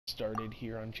started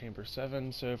here on Chamber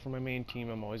 7. So for my main team,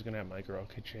 I'm always going to have my girl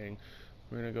Keqing.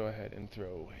 We're going to go ahead and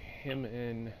throw him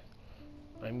in.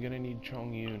 I'm going to need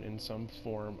Chongyun in some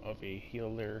form of a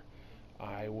healer.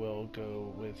 I will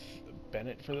go with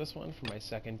Bennett for this one. For my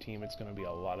second team, it's going to be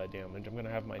a lot of damage. I'm going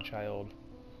to have my child,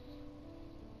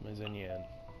 my Xinyan.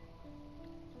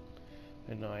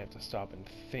 And now I have to stop and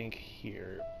think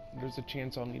here. There's a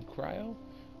chance I'll need Cryo.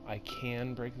 I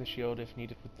can break the shield if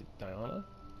needed with Diana.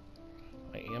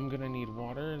 I am going to need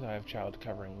water. I have child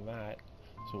covering that.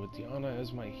 So with Diana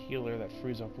as my healer, that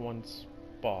frees up one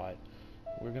spot.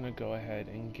 We're going to go ahead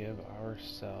and give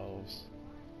ourselves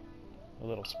a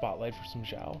little spotlight for some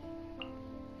Zhao.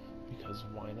 Because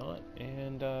why not?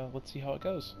 And let's see how it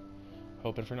goes.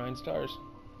 Hoping for 9 stars.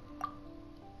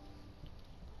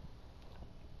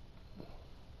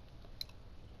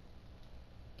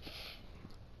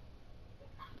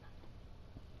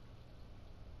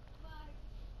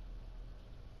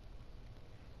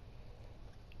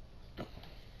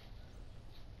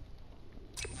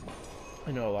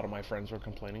 I know a lot of my friends were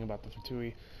complaining about the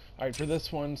Fatui. Alright, for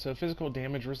this one, so physical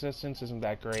damage resistance isn't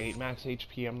that great. Max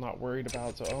HP I'm not worried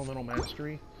about, so Elemental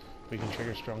Mastery. We can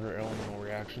trigger stronger elemental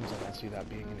reactions. I don't see that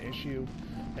being an issue.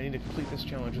 I need to complete this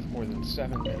challenge with more than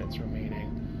 7 minutes remaining,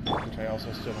 which I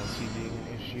also still don't see being an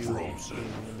issue. Being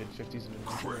in the mid-50s and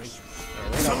inventory.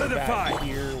 Right off the bat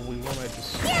here, we want to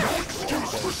just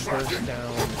burst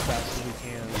down as fast as we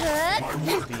can. The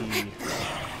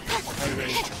high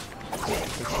rate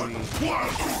quickly.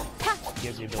 He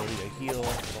has the ability to heal.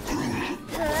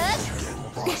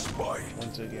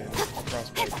 Once again,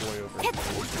 Frostbite boy over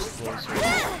closer.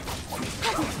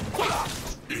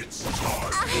 It's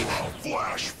time. I'll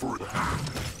flash for that.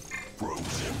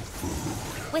 Frozen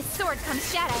food. With sword comes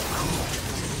shadow.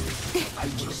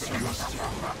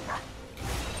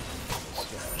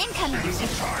 Incoming.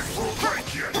 Time for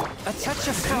break-in. A touch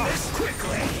of frost.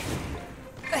 Quickly.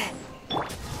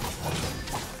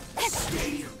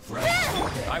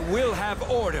 I will have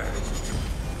order.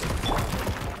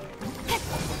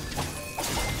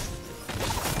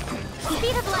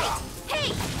 Speed of light.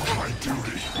 Hey! My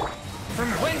duty. From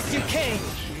whence you came.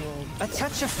 A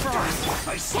touch of frost.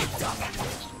 I stepped up.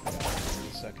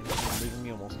 Second, leaving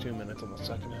me almost 2 minutes on the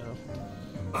second half.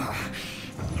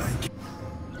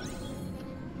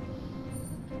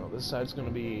 Well, this side's going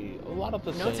to be a lot of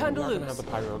the same. No time to We're not going to lose. have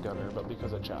the Pyro Gunner, but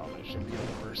because of Chao, I should be able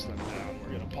to burst them down.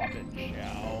 We're going to pop it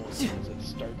Chao as soon as it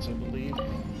starts, I believe.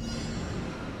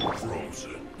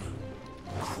 Frozen.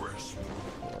 Crisp.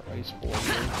 Or Ice Boy.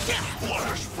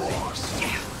 Flash frost.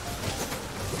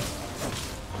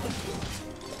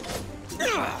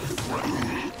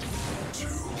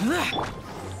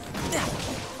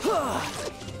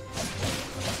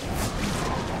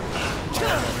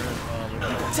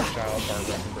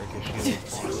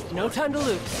 No time to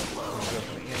lose.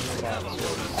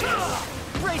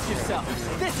 Brace yourself.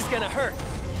 This is gonna hurt.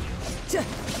 You're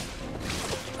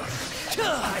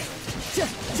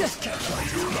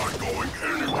not going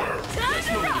anywhere.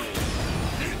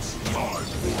 It's time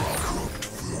for cooked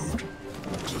food.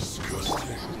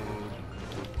 Disgusting.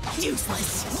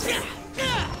 Useless.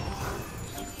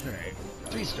 Alright,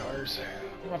 3 stars.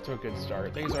 We're off to a good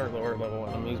start. These are lower level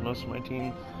enemies. Most of my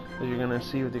team, as you're going to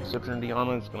see with the exception of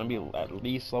Diana, it's going to be at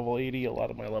least level 80. A lot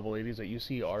of my level 80s that you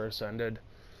see are ascended.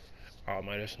 I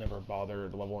just never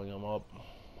bothered leveling them up.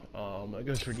 It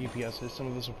goes for DPSs. Some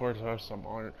of the supports are, some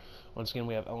aren't. Once again,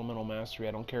 we have Elemental Mastery.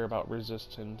 I don't care about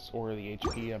resistance or the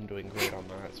HP. I'm doing great on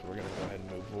that, so we're going to go ahead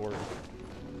and move forward.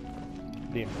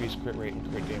 The increased crit rate and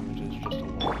crit damage is just a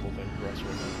wonderful thing for us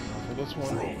right now. For this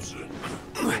one,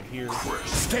 right here,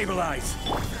 Stabilize.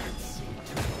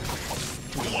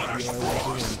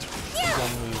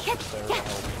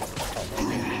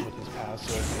 with his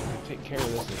passive, take care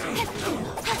of this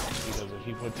because if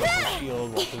he puts up his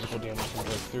shield while physical damage can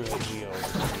go through it, Geo is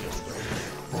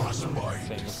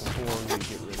same as before, we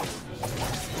get rid of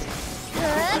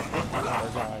our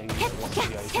guy,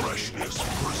 Freshness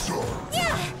preserved.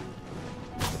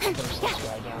 Burst this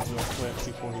guy down real quick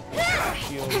before he puts up his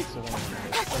shield, so then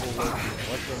double work with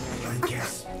Electroman, and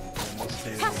this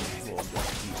dude will just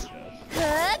beat to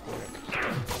death.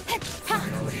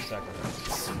 Already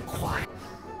sacrificed.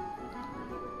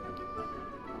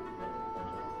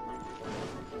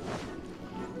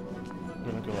 I'm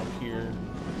gonna go up here.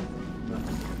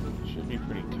 Should be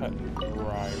pretty cut and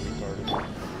dry regardless of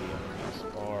how the enemies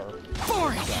are.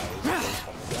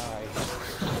 Die.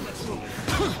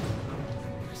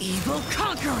 Evil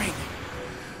conquering.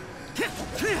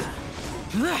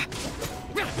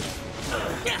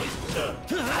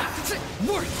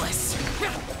 Worthless.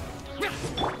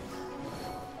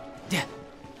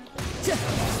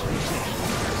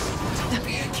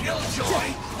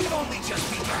 Killjoy! We've only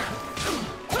just begun!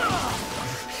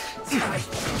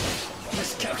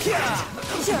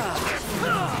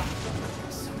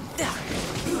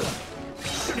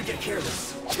 Just gonna get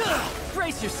careless.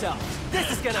 Brace yourself.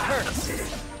 This is gonna hurt.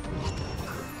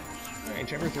 Alright,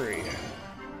 Chamber 3.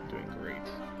 Doing great.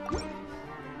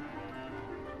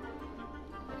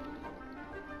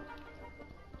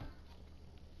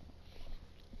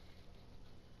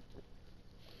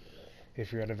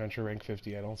 If you're at Adventure Rank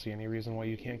 50, I don't see any reason why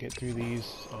you can't get through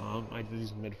these. I did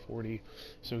these mid 40.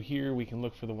 So here we can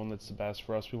look for the one that's the best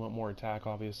for us. We want more attack,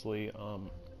 obviously.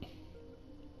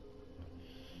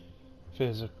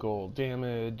 Physical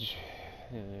damage.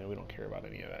 We don't care about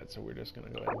any of that, so we're just going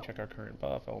to go ahead and check our current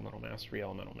buff. Elemental Mastery,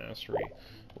 Elemental Mastery.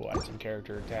 We'll add some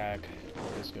character attack.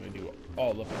 We're just going to do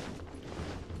all of it.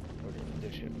 We're going to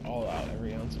dish it all out,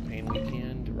 every ounce of pain we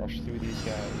can to rush through these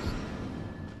guys.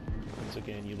 Once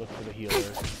again, you look for the healer.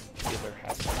 The healer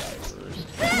has to die first.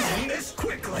 End this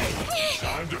quickly!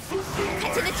 Time to fulfill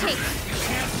Cut to the chase. You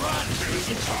can't run! It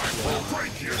isn't time for a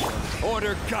break here!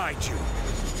 Order guide you.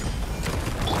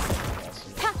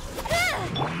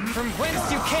 From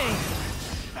whence you came.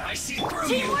 I see through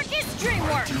you! Teamwork is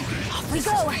dreamwork. Off we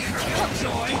go.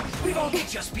 Killjoy! We've only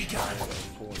just begun!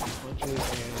 Punches and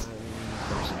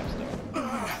first half's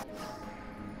done.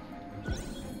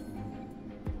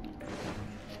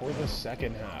 For the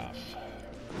second half.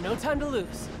 No time to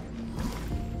lose.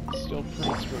 Still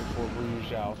pretty straightforward. We're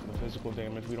used out for the physical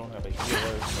damage. We don't have a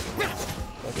healer.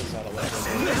 Look us at 11.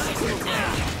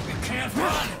 You can't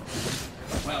run!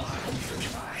 Well, I hope you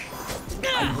try. I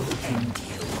will end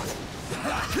you.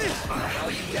 How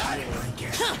you got it, I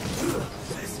guess.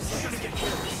 This is gonna get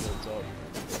careless.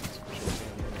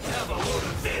 Have a load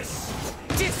of this!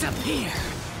 Disappear.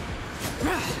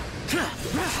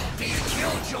 Be a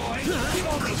killjoy! We've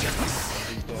only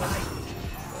just...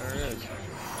 There it is.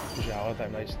 Zhao with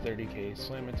that nice 30k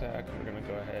slam attack. We're gonna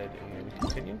go ahead and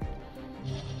continue.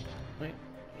 Wait.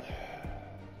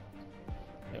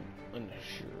 Yep,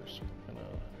 unsure. So we're gonna.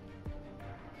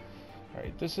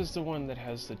 Alright, this is the one that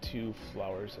has the two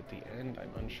flowers at the end.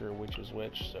 I'm unsure which is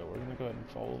which, so we're gonna go ahead and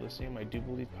follow the same. I do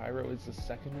believe Pyro is the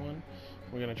second one.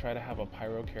 We're gonna try to have a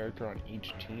Pyro character on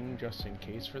each team just in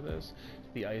case for this.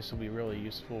 The ice will be really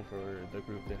useful for the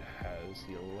group that has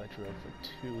the Electro for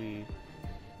 2E.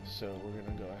 So we're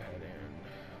gonna go ahead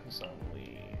and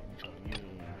Zhongli,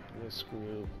 Zhongyun, this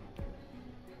group,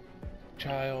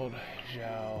 Child,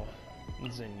 Zhao,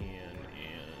 Xingyan,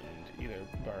 and either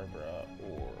Barbara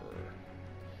or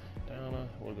Diana.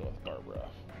 We'll go with Barbara.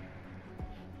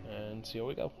 And see how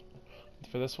we go.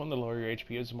 For this one, the lower your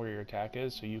HP is, the more your attack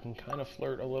is, so you can kind of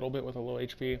flirt a little bit with a low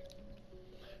HP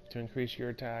to increase your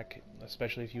attack,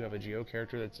 especially if you have a Geo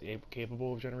character that's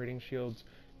capable of generating shields.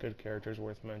 Good characters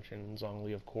worth mentioning.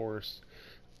 Zhongli, of course.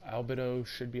 Albedo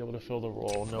should be able to fill the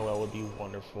role. Noelle would be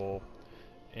wonderful.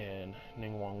 And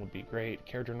Ningguang would be great.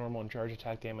 Character normal and charge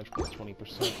attack damage plus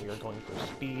 20%. We are going for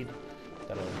speed.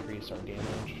 That'll increase our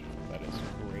damage. That is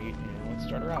great. And let's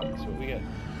start her out. Let's see what we get.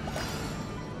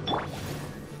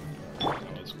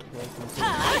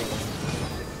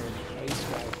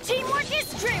 Teamwork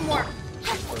is dreamwork.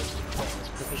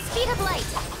 Speed of light.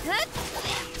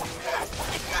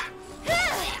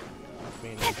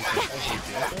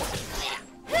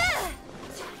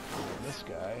 This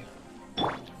guy.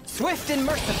 Swift and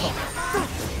merciful.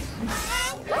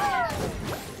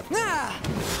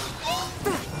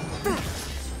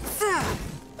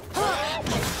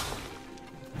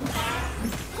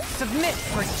 Submit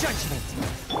for judgment.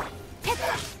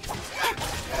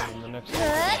 And the next one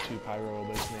is two Pyro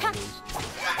Abyssnaries.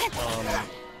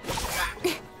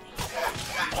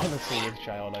 Honestly, with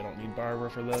Child, I don't need Barbara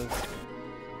for this.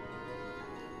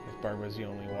 If Barbara's the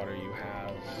only water you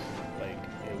have, like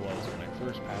it was when I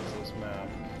first passed this map,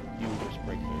 you would just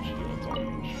break their shields on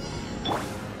each.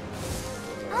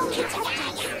 I'll protect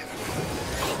us.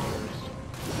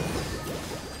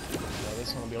 Now this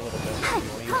one will be a little bit more. You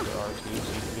want to use your R2 so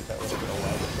you can get that little bit of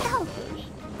light from others.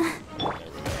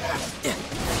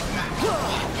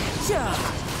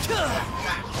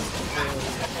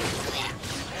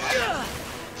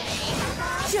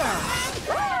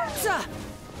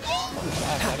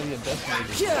 Out of the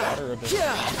Abyssnaries, water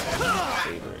Abyssnaries is my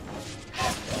favorite. I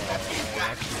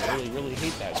actually really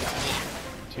hate that guy.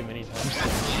 Too many times.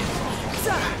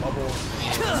 Bubble.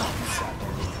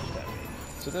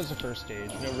 So there's the first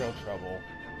stage, no real trouble.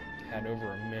 Had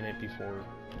over a minute before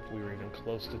we were even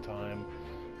close to time.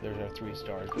 There's our 3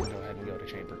 stars. We can go ahead and go to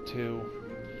Chamber 2.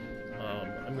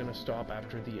 I'm going to stop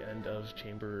after the end of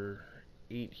Chamber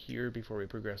 8 here before we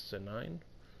progress to 9.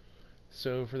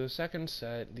 So for the second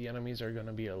set, the enemies are going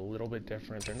to be a little bit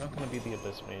different. They're not going to be the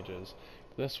Abyss Mages.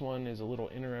 This one is a little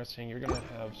interesting. You're going to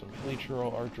have some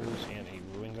Hilichurl archers and a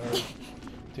Ruin Guard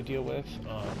to deal with.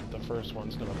 The first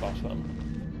one's going to buff them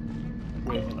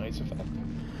with an ice effect.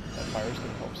 That fire's going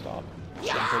to help stop.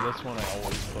 And for this one, I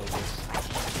always focus.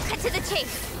 Cut to the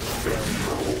chase.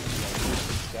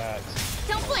 Stats.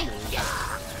 Don't blink.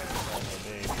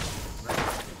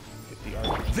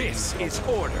 This is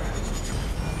order.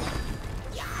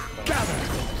 Gather.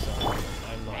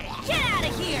 Get out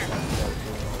of here.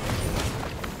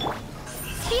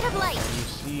 Speed of light. You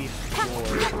see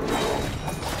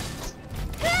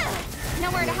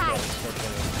Nowhere to hide.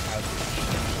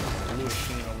 blue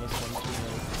sheen on this one too.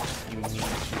 You need to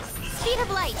Speed of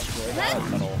light. that'll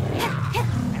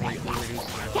greatly reduce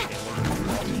the damage.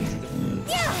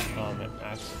 It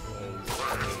acts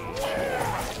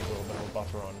as a little bit of a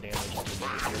buffer on damage until you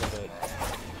get rid of it.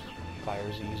 Fire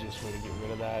is the easiest way to get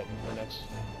rid of that. In the next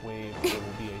wave, there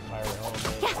will be a fire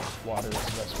element. Water is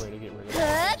the best way to get rid of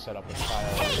it. Set up a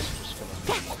tile. It's just going to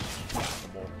be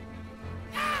possible.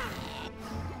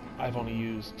 I've only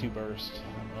used 2 bursts.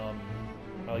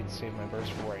 I like to save my bursts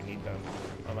for where I need them.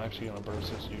 I'm actually going to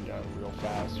burst this dude down real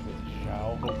fast with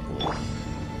Xiao, hopefully.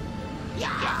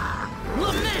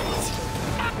 Lament!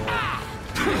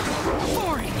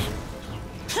 Boring!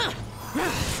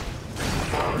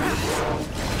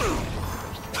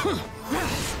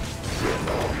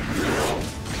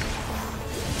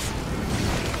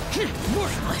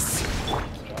 Worthless!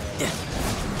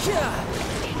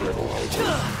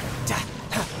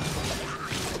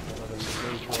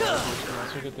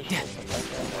 Get the shit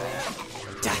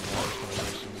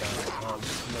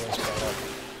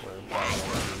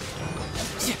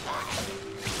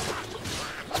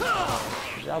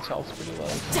Xiao's health's pretty low.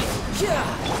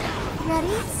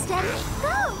 Ready, steady,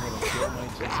 go!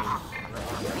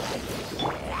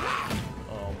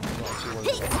 I'm not too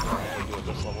worried about what I do at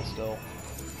this level still.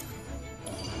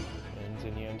 And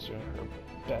Xinyan's doing her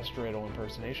best Dreidel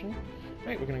impersonation.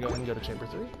 Alright, we're gonna go ahead and go to Chamber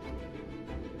 3.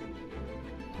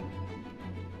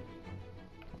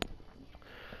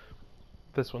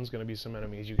 This one's going to be some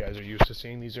enemies you guys are used to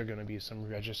seeing. These are going to be some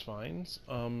Regis Vines.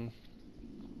 The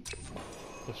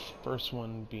first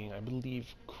one being, I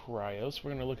believe, Cryos.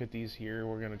 We're going to look at these here.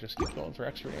 We're going to just keep going for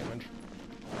extra damage.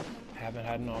 Haven't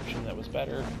had an option that was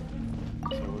better.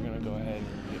 So we're going to go ahead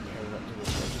and get paired up to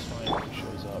this Regis Vine when it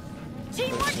shows up.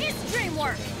 Teamwork is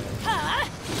dreamwork! Huh?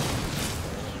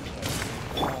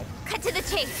 Cut to the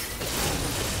chase!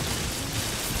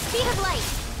 Speed of light!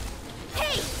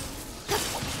 Hey!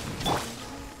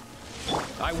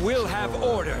 I will have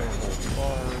order.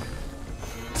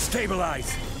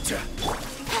 Stabilize.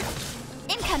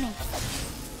 Incoming!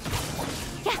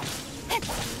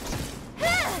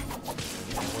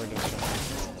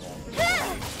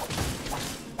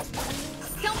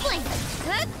 Don't blink!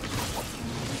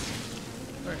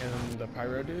 Alright, and the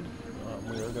Pyro dude,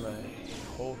 we are going to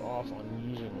hold off on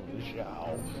using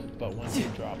Xiao, but once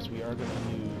it drops, we are going to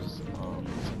use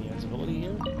Xinyan's ability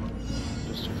here,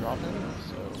 just to drop him,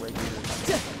 so right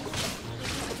here.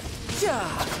 You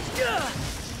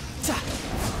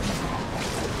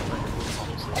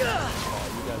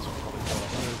guys are probably going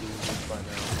to these by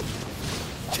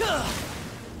now.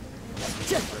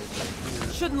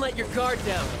 Shouldn't let your guard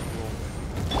down.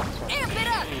 Amp it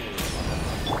up!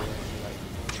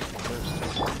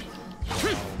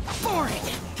 Boring!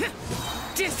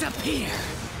 Disappear!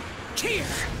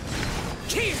 Here!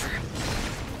 Here!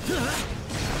 There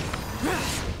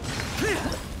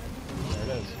it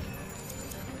is.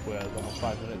 We have almost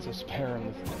 5 minutes to spare on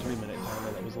the 3-minute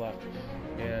timer that was left.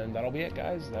 And that'll be it,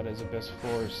 guys. That is Abyss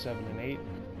floors 7 and 8.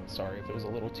 Sorry if it was a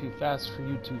little too fast for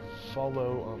you to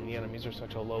follow. The enemies are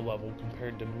such a low level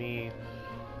compared to me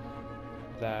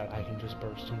that I can just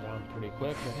burst them down pretty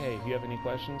quick. But hey, if you have any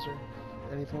questions or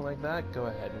anything like that, go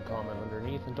ahead and comment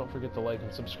underneath. And don't forget to like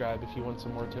and subscribe if you want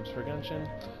some more tips for Genshin.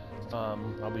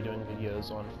 I'll be doing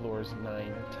videos on floors 9,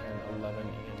 10, 11,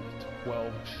 and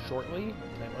 12 shortly.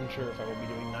 I'm unsure if I will be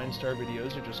doing 9-star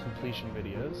videos or just completion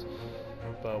videos,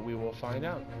 but we will find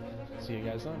out. See you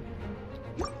guys then.